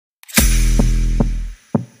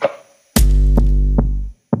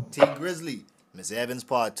T Grizzley, Miss Evans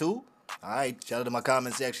Part 2. Alright, shout out to my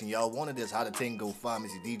comment section. Y'all wanted this How the Ting Go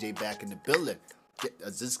Pharmacy DJ back in the building.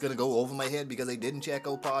 Is this gonna go over my head because I didn't check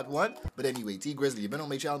out Part 1? But anyway, T Grizzley, you've been on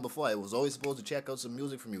my channel before. I was always supposed to check out some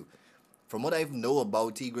music from you. From what I know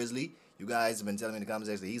about T Grizzley, you guys have been telling me in the comment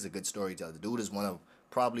section that he's a good storyteller. The dude is one of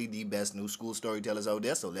probably the best new school storytellers out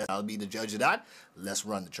there, so I'll be the judge of that. Let's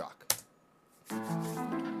run the track.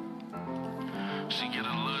 She get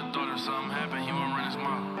a little daughter, something happen, he won't run his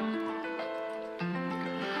mouth.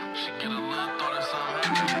 She get a little daughter,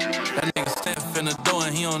 something happen. That nigga Steph in the door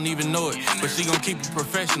and he don't even know it. But she gon' keep it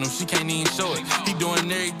professional, she can't even show it. He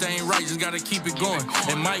doing everything right, just gotta keep it going.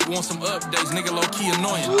 And Mike want some updates, nigga low key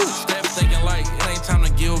annoying. Steph thinking like, it ain't time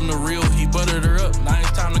to give him the real. He buttered her up, now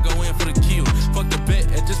it's time to go in for the kill. Fuck the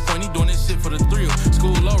bet, at this point he doing this shit for the thrill.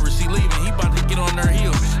 School over, she leaving, he about to get on her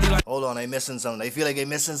heels. He like, hold on, I missing something. I feel like I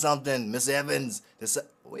missing something. Miss Evans.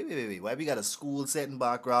 Wait. Why we got a school setting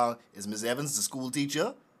background? Is Miss Evans the school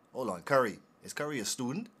teacher? Hold on, Curry. Is Curry a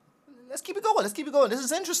student? Let's keep it going. This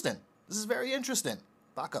is interesting. This is very interesting.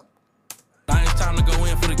 Back up. now it's time to go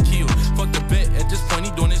in for the kill. Fuck the bet, at this point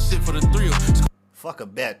he doing this shit for the thrill. Fuck a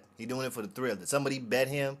bet. He doing it for the thrill. Did somebody bet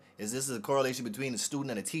him? Is this a correlation between a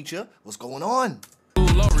student and a teacher? What's going on?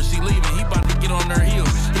 School over, she leaving, he about to get on her heels.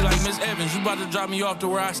 He like, Miss Evans, you about to drop me off to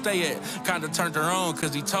where I stay at. Kinda turned her on,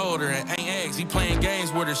 cause he told her and ain't asked. He playing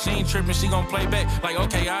games with her, she ain't tripping, she gon' play back. Like,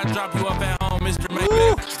 okay, I'll drop you off at home, Mr.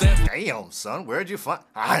 Mayback. Steph. Damn, son, where'd you find?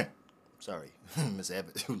 Alright. Sorry, Miss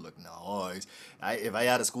Evans, you look nice. If I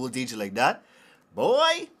had a school teacher like that, boy,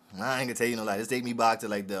 I ain't gonna tell you no lie. This take me back to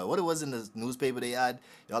like what it was in the newspaper they had.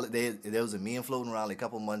 There was a meme floating around like a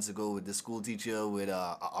couple months ago with this school teacher, with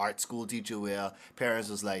a art school teacher, where parents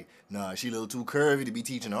was like, nah, she a little too curvy to be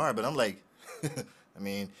teaching art. But I'm like, I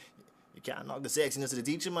mean, you can't knock the sexiness of the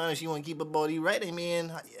teacher, man. If she want to keep her body right, I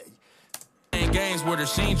mean, Games with her,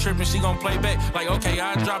 she ain't tripping, she gon' play back. Like, okay,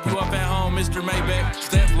 I'll drop you off at home, Mr. Mayback.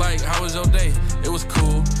 Steph like, how was your day? It was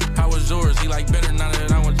cool. How was yours? He like, better now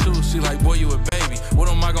that I'm with you. She like, boy, you a baby. What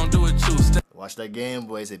am I gonna do with you? Steph. Watch that game,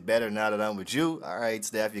 boy. Say better now that I'm with you. All right,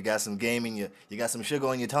 Steph, you got some game in you. You got some sugar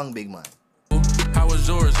on your tongue, big man. How was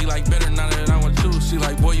yours? He like, better now that I'm with you. She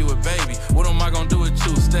like, boy, you a baby. What am I gonna do with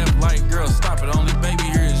you? Steph like, girl, stop it. Only baby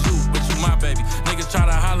here is you, but you my baby. Niggas try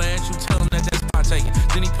to holler at you, tell him that that's spot taking.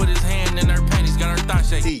 Then he put his hand in her panties, got her thigh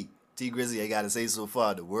shaking. T Grizzley, I gotta say so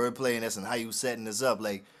far, the wordplay and this and how you setting this up,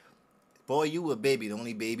 like, boy, you a baby. The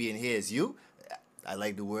only baby in here is you. I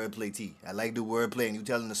like the wordplay, T. I like the wordplay, and you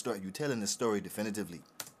telling the story. You telling the story definitively.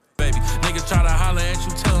 Baby, niggas try to holler at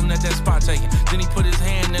you, tell him that that's spot taking. Then he put his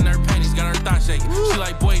hand in her panties, got her thigh shaking. She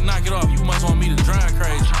like, boy, knock it off. You must want me to drive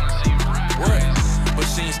crazy. What? But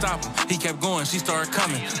she ain't stop him. He kept going, she started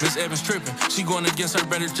coming. Miss Evans tripping, she going against her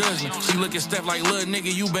better judgment. She look at Steph like, little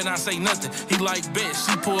nigga, you better not say nothing. He like, bet,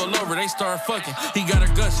 she pull over, they start fucking. He got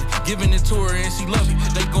her gushing, giving it to her and she love it.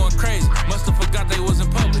 They going crazy, must've forgot they was in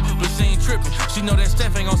public. But she ain't tripping, she know that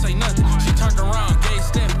Steph ain't gonna say nothing. She turned around, gave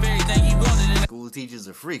Steph everything he wanted. School teacher's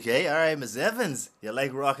a freak, eh? All right, Miss Evans, you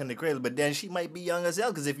like rocking the cradle, but then she might be young as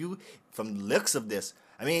hell, because if you, from the looks of this,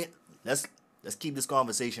 I mean, let's keep this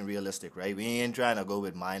conversation realistic, right? We ain't trying to go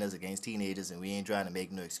with minors against teenagers, and we ain't trying to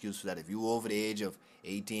make no excuse for that. If you over the age of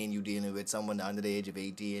 18, you dealing with someone under the age of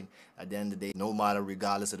 18, at the end of the day, no matter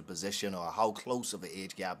regardless of the position or how close of an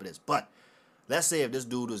age gap it is. But let's say if this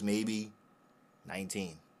dude was maybe 19,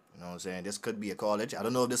 you know what I'm saying? This could be a college. I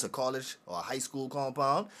don't know if this is a college or a high school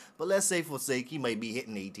compound, but let's say for sake, he might be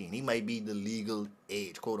hitting 18. He might be the legal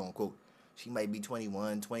age, quote unquote. She might be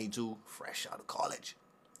 21, 22, fresh out of college.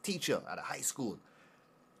 Teacher at a high school.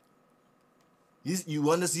 You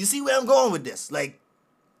see where I'm going with this? Like,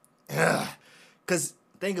 because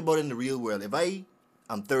think about it in the real world. If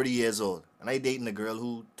I'm 30 years old and I dating a girl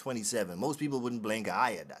who 27, most people wouldn't blink an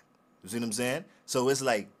eye at that. You see what I'm saying? So it's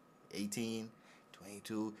like 18,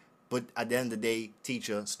 22, but at the end of the day,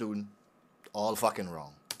 teacher, student, all fucking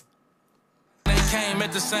wrong. Came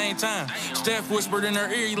at the same time. Steph whispered in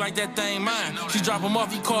her ear, you like that thing mine. She drop him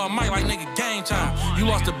off, he called Mike like, nigga, game time. You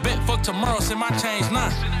lost a bet, fuck tomorrow, send my change now.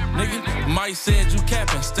 Nigga, Mike said you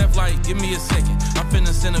capping. Steph like, give me a second. I'm finna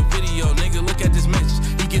send a video, nigga, look at this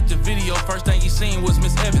message. He get the video, first thing he seen was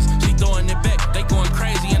Miss Evans. She throwing it back, they going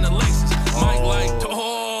crazy in the Lexus. Mike like,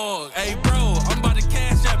 dog, hey bro, I'm about to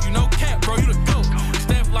cash up, you know cap, bro, you the GOAT.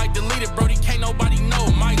 Steph like, delete it, Brody, can't nobody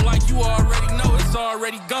know. Mike like, you already know, it's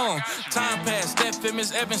already gone. Time passed, Steph and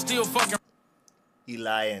Miss Evans still fucking. He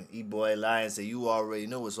lying, boy lying, say you already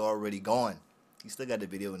know it's already gone. He still got the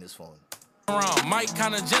video in his phone. Mike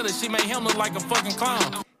kinda jealous, she made him look like a fucking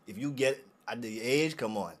clown. If you get at the age,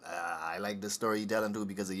 come on. I like the storytelling too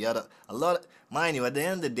because a lot of, mind you, at the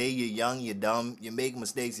end of the day, you're young, you're dumb, you make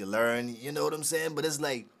mistakes, you learn, you know what I'm saying? But it's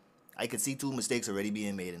like, I could see 2 mistakes already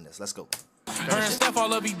being made in this. Let's go. Her and Steph all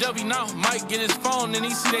lovey-dovey now. Mike get his phone and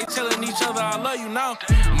he see they telling each other I love you now.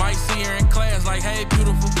 Mike see her in class like, hey,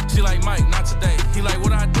 beautiful. She like, Mike, not today. He like,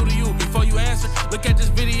 what I do to you? Before you answer, look at this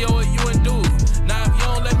video of you and dude. Now if you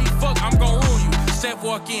don't let me fuck, I'm gonna ruin you. Steph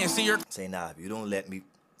walk in, see her. Say, nah, if you don't let me,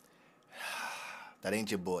 that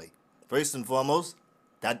ain't your boy. First and foremost,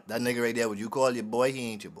 that nigga right there, what you call your boy,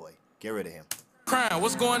 he ain't your boy. Get rid of him. Crying,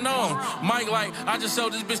 what's going on? Mike like, I just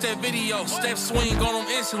showed this bitch that video. Steph swing on him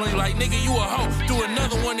instantly like, nigga, you a hoe. Do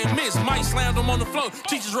another one and miss. Mike slammed him on the floor.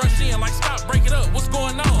 Teachers rush in like, stop, break it up. What's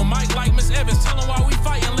going on? Mike like, Miss Evans, tell him why we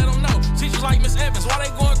fighting, let him know. Teachers like, Miss Evans, why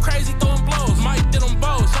they going crazy throwing blows? Mike did them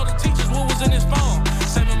bows. Show the teachers what was in his phone.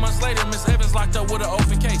 7 months later, Miss Evans locked up with an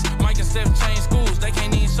open case. Mike and Steph changed schools. They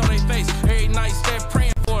can't even show their face. Every night, Steph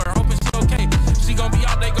praying for her, hoping she okay. She gonna be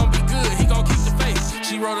out, they gonna be good. He gonna keep the faith.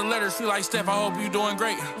 She wrote a letter, she like, Steph, I hope you doing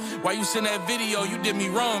great. Why you send that video, you did me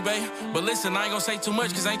wrong, babe. But listen, I ain't gonna say too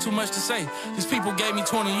much, cause ain't too much to say. These people gave me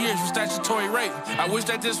 20 years for statutory rape. I wish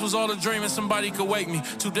that this was all a dream and somebody could wake me.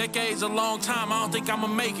 2 decades, a long time, I don't think I'ma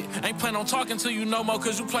make it. Ain't plan on talking to you no more,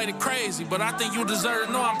 cause you played it crazy. But I think you deserve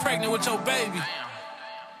to know I'm pregnant with your baby.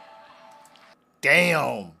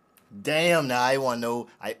 Damn. Damn, now I want to know.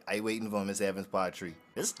 I waiting for Miss Evans part 3.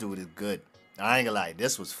 This dude is good. I ain't gonna lie,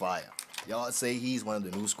 this was fire. Y'all say he's one of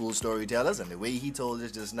the new school storytellers, and the way he told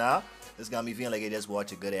us just now, this got me feeling like I just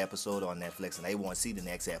watched a good episode on Netflix, and I want to see the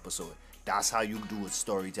next episode. That's how you do with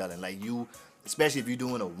storytelling. Like you, especially if you're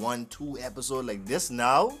doing a 1-2 episode like this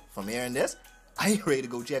now, from hearing this, I ain't ready to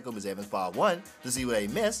go check out Miss Evans part 1 to see what I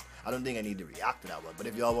missed. I don't think I need to react to that one. But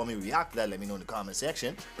if y'all want me to react to that, let me know in the comment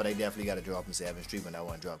section. But I definitely got to drop Miss Evans treatment I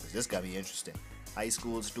want to drop because this got me interesting. High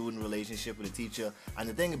school student relationship with a teacher. And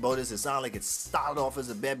the thing about this, it sounded like it started off as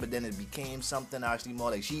a bet, but then it became something actually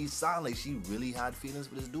more like she sounded like she really had feelings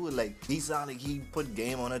for this dude. Like he sounded like he put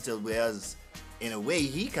game on her till whereas in a way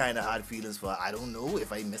he kind of had feelings for her. I don't know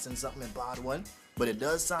if I'm missing something in part 1, but it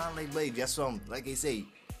does sound like, babe, just from, like I say,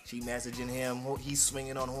 she messaging him, he's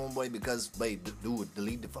swinging on homeboy because, babe, dude,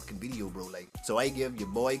 delete the fucking video, bro. Like, so I give your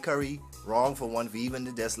boy Curry wrong for one for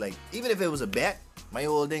even just like, even if it was a bet, my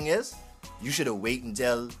whole thing is, you should have waited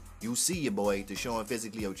until you see your boy to show him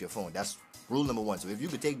physically out your phone. That's rule number 1. So if you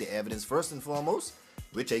could take the evidence first and foremost,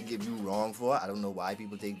 which I give you wrong for, I don't know why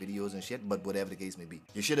people take videos and shit, but whatever the case may be.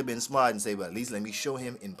 You should have been smart and say, well, at least let me show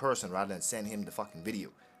him in person rather than send him the fucking video.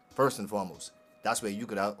 First and foremost. That's where you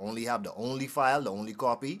could only have the only file, the only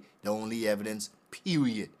copy, the only evidence,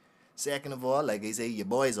 period. Second of all, like I say, your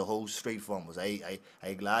boy is a whole straight foremost. I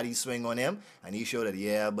glad he swing on him, and he showed that,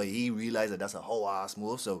 yeah, but he realized that that's a whole ass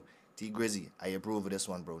move. So, T Grizzley, I approve of this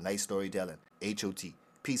one, bro. Nice storytelling. HOT.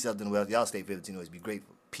 Peace out and wealth. Y'all stay 15 always. Be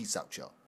grateful. Peace out, y'all.